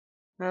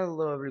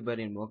Hello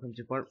everybody and welcome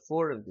to part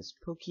 4 of this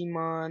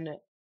Pokemon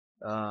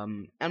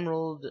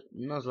Emerald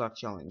Nuzlocke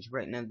challenge.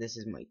 Right now this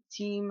is my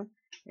team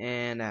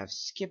and I have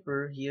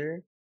Skipper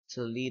here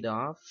to lead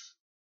off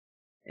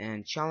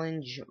and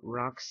challenge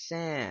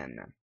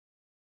Roxanne.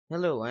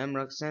 Hello, I am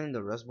Roxanne, the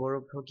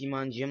Rustboro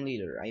Pokemon Gym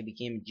Leader. I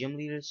became Gym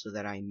Leader so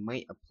that I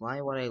might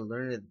apply what I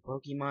learned at the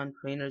Pokemon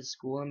Trainers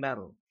School in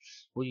battle.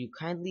 Will you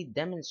kindly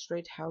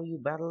demonstrate how you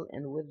battle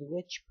and with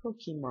which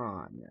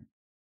Pokemon?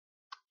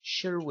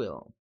 Sure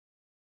will.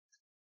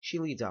 She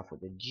leads off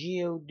with a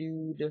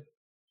Geodude,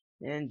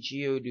 and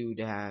Geodude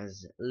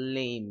has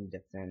lame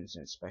defense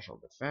and special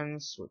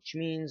defense, which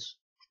means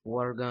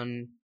Water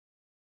Gun,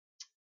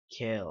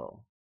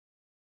 kill.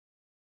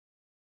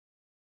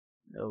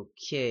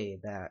 Okay,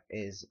 that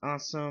is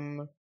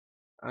awesome.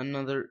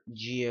 Another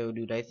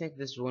Geodude. I think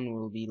this one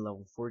will be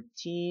level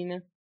 14.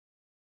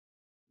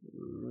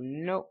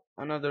 Nope,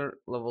 another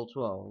level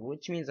 12,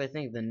 which means I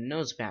think the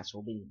Nose Pass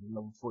will be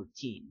level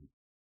 14.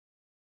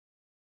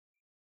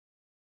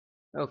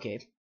 Okay,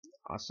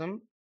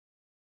 awesome.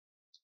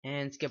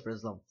 And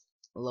Skipper's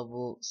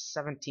level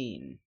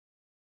 17.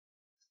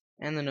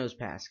 And the Nose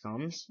Pass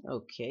comes.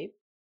 Okay.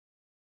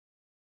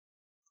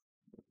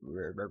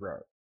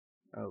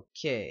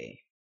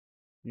 Okay.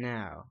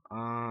 Now,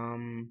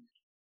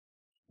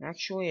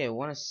 actually I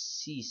want to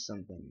see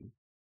something.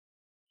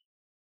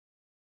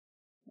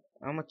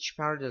 How much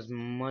power does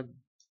Mud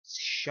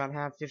Shot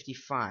have?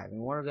 55, and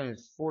Water Gun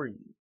is 40.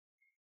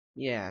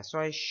 Yeah, so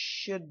I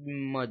should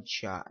Mud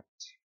Shot.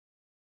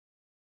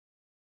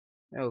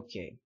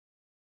 Okay.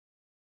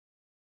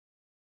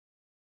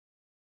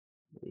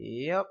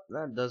 Yep,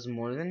 that does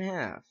more than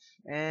half.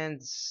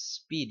 And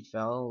Speed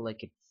fell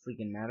like it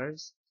freaking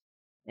matters.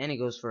 And he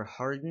goes for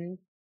Harden,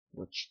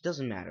 which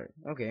doesn't matter.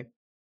 Okay.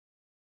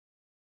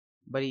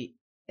 But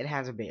it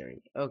has a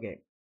berry. Okay.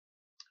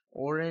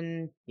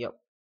 Orin, yep.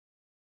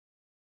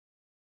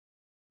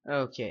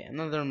 Okay,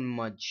 another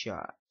Mud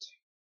Shot.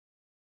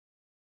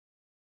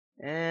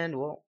 And,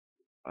 well,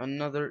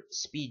 another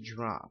speed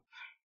drop.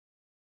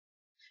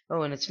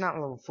 Oh, and it's not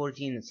level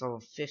 14, it's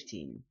level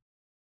 15.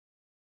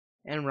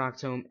 And Rock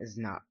Tomb is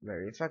not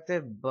very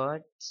effective,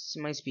 but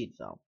my speed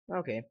fell.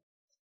 Okay,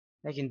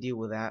 I can deal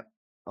with that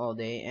all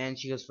day. And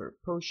she goes for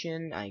a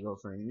potion, I go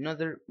for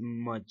another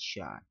Mud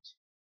Shot.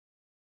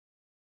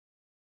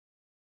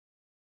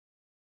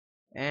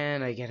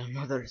 And I get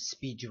another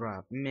speed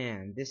drop.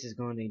 Man, this is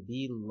going to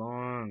be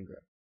long.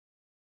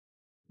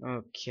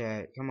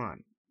 Okay, come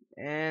on.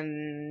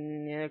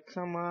 And, yeah,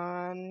 come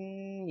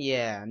on.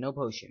 Yeah, no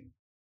potion.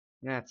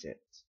 That's it.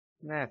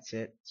 That's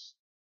it.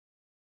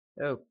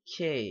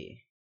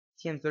 Okay.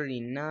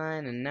 TM39,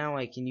 and now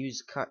I can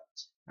use cut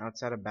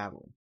outside of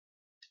battle.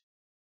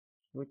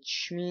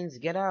 Which means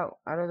get out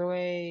of the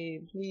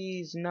way,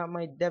 please, not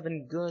my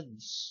Devon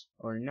goods.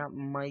 Or not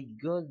my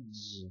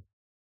goods.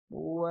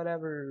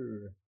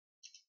 Whatever.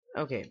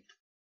 Okay.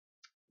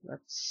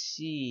 Let's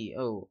see.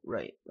 Oh,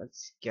 right.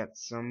 Let's get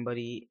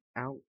somebody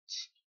out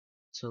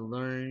to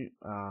learn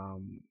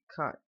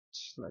cut.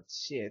 Let's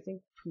see. I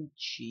think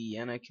Poochie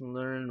and I can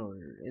learn, or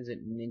is it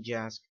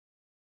Ninjask?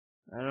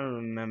 I don't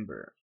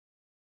remember.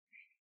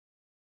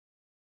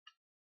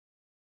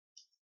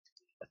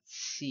 Let's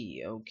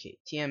see. Okay,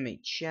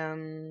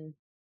 TMHM.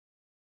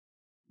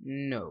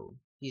 No,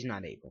 he's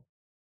not able.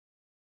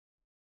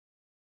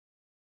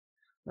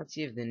 Let's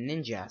see if the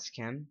Ninjas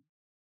can.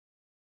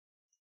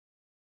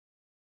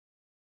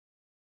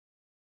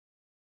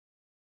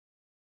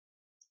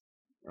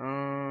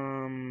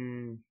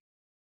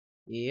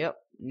 Yep,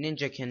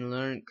 Ninja can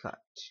learn cut.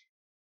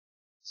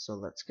 So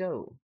let's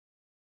go.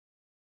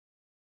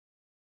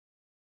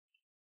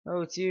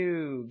 Oh, it's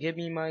you. Give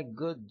me my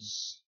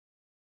goods.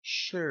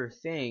 Sure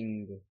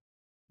thing.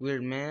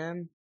 Weird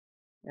man.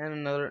 And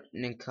another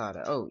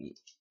Ninkata. Oh,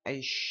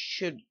 I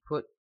should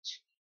put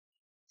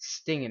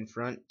Sting in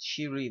front.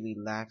 She really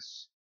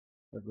lacks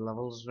with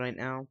levels right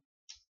now.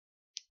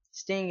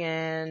 Sting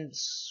and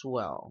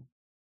Swell.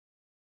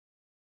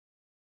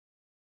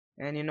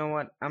 And you know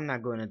what? I'm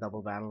not going to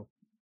double battle.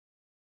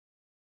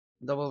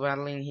 Double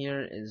battling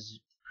here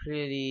is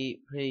pretty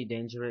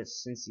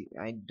dangerous since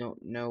I don't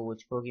know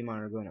which Pokemon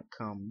are going to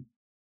come.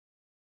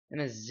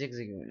 And a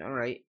Zigzagoon.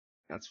 Alright,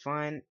 that's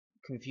fine.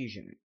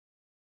 Confusion.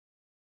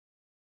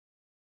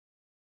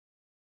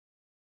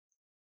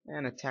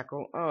 And a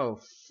Tackle. Oh,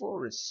 full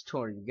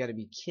restore. You gotta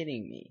be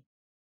kidding me.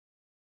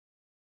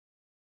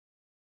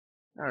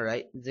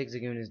 Alright,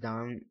 Zigzagoon is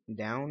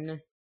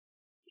down.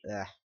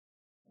 Ugh.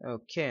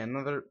 Okay,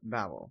 another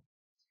battle.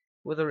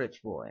 With a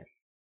rich boy.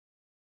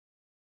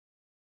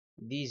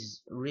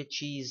 These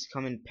richies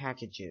come in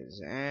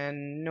packages.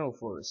 And no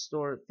full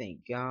restore,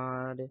 thank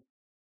God.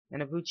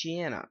 And a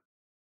Poochyena.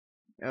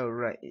 Oh,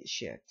 right,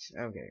 shit.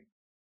 Okay.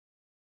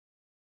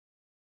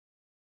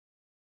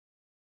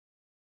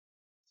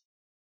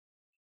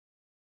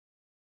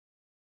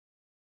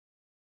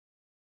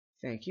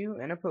 Thank you,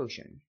 and a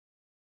potion.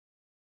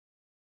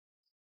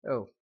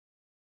 Oh,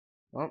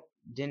 well,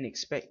 didn't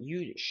expect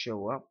you to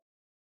show up.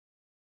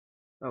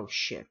 Oh,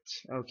 shit.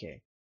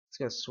 Okay, let's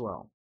go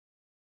Swell.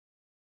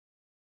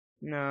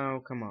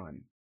 No, come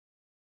on.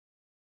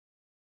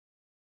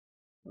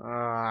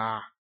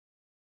 Ah,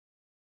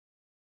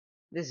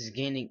 this is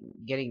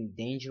getting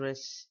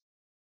dangerous.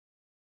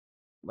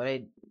 But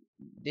I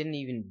didn't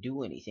even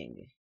do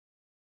anything.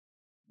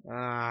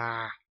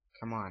 Ah,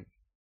 come on.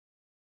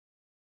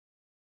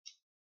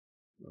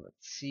 Let's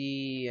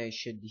see. I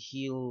should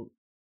heal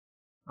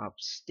up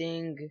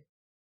Sting.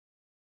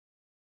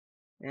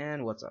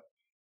 And what's up?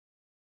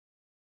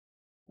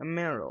 A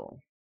Meryl.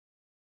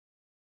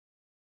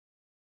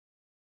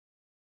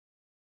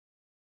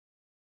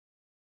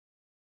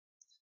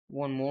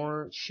 One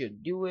more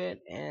should do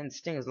it. And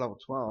Sting is level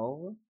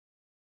 12.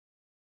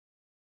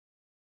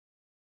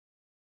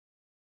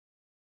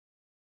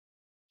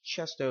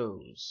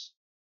 Chestos.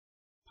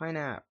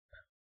 Pineapple.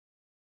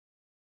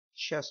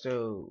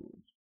 Chesto.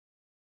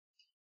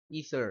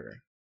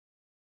 Ether.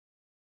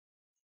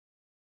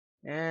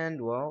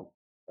 And, well,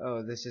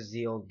 oh, this is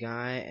the old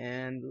guy.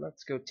 And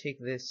let's go take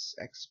this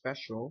X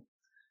special.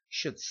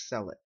 Should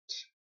sell it.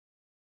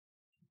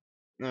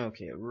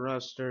 Okay,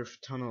 Roster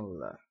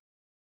Tunnel.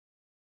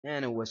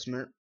 And a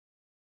Whismer.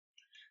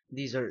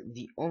 These are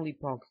the only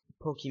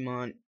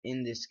Pokemon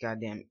in this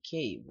goddamn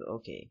cave.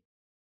 Okay.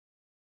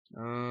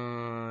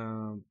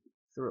 Throw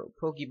a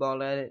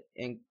Pokeball at it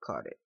and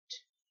caught it.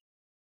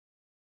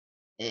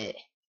 Eh.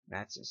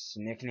 That's his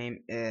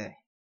nickname. Eh.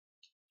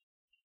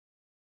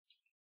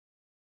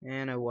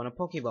 And I want a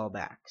Pokeball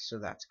back, so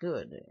that's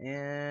good.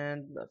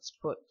 And let's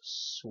put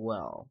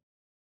Swell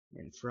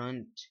in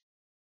front.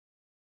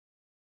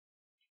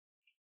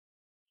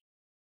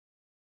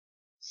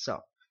 So.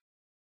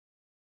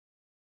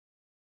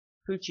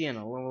 Poochyena,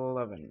 level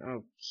 11.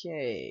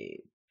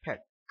 Okay.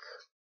 Peck.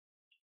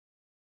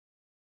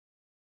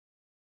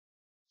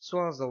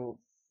 Swell's level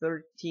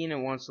 13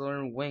 and wants to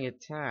learn Wing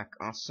Attack.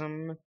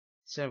 Awesome.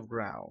 Instead of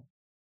Growl.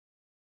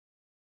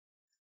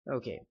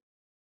 Okay.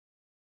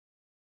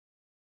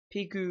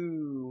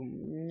 Piku.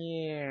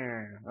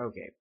 Yeah.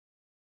 Okay.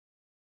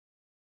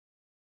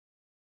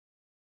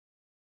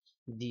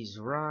 These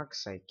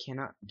rocks I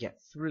cannot get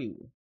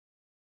through.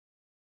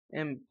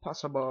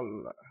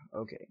 Impossible.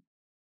 Okay.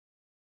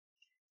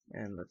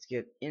 And let's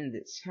get in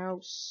this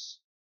house.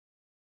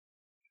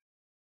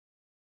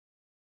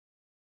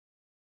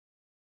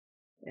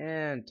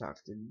 And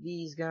talk to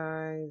these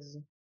guys.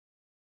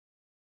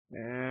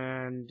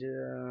 And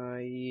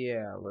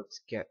yeah,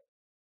 let's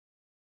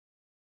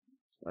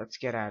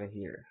get out of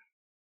here.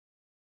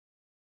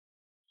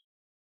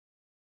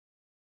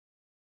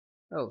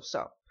 Oh,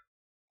 sup.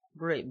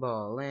 Great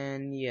ball,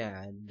 and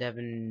yeah,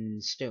 Devon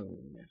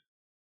Stone.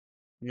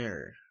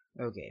 Ner.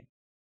 Okay.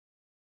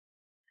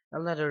 A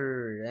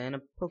letter and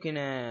a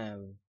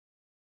Pokénav.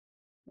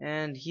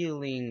 And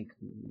healing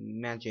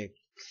magic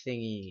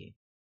thingy.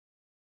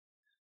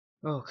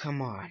 Oh,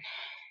 come on.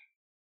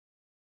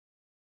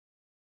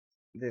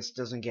 This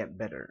doesn't get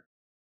better.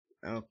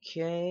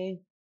 Okay.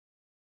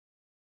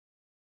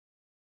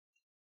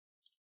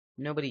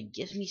 Nobody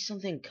gives me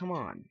something, come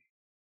on.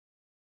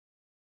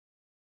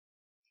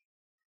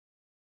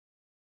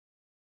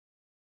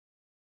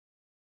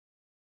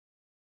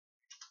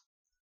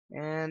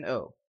 And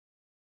oh.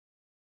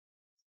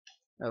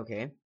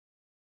 Okay.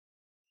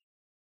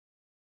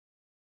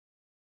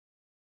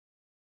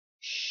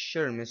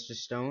 Sure, Mr.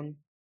 Stone.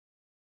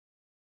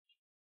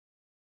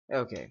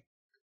 Okay.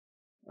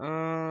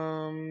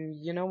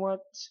 You know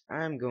what?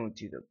 I'm going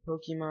to the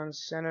Pokemon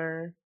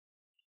Center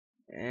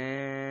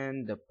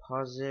and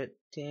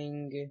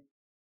depositing.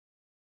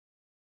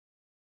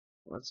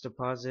 Let's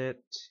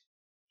deposit.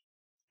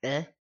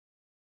 Eh?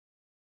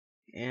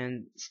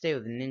 And stay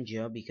with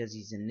Ninja because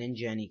he's a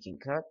ninja and he can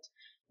cut.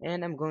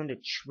 And I'm going to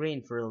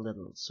train for a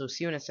little. So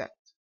see you in a sec.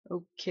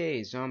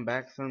 Okay, so I'm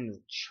back from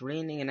the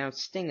training and now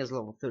Sting is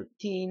level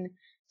 13.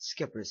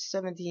 Skipper is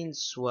 17.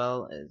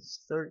 Swell is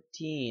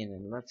 13.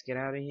 And let's get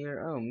out of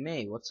here. Oh,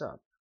 May, what's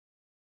up?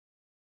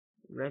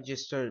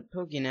 Registered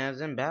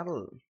Pokénavs in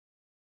battle.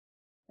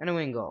 And a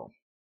Wingull.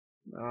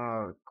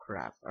 Oh,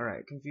 crap.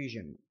 Alright,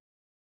 confusion.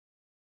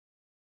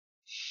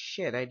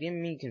 Shit, I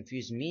didn't mean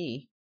confuse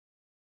me.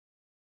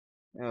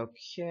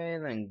 Okay,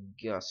 then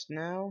Gust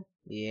now.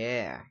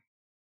 Yeah.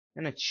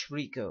 And a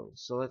Trico.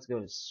 So let's go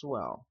to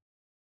Swell.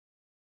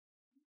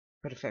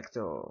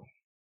 Perfecto.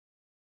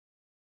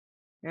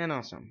 And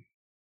awesome.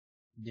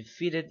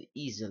 Defeated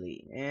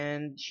easily.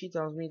 And she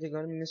tells me to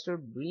go to Mr.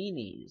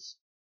 Breeny's.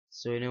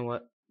 So you know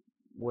what?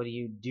 What do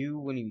you do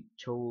when you're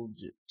told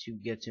to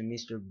get to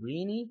Mr.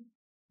 Breeny?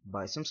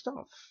 Buy some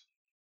stuff.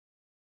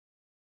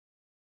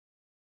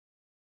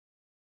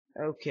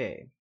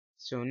 Okay.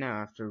 So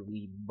now after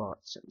we bought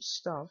some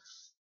stuff,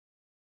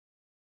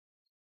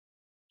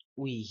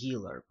 we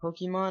heal our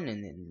Pokemon,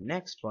 and in the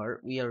next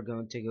part we are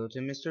going to go to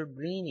Mr.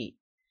 Breeny.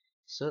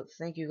 So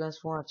thank you guys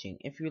for watching.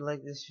 If you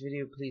liked this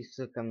video, please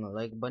click on the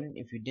like button.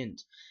 If you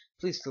didn't,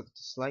 please click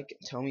dislike.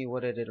 Tell me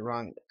what I did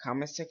wrong in the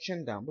comment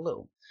section down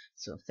below.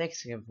 So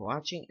thanks again for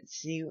watching, and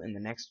see you in the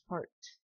next part.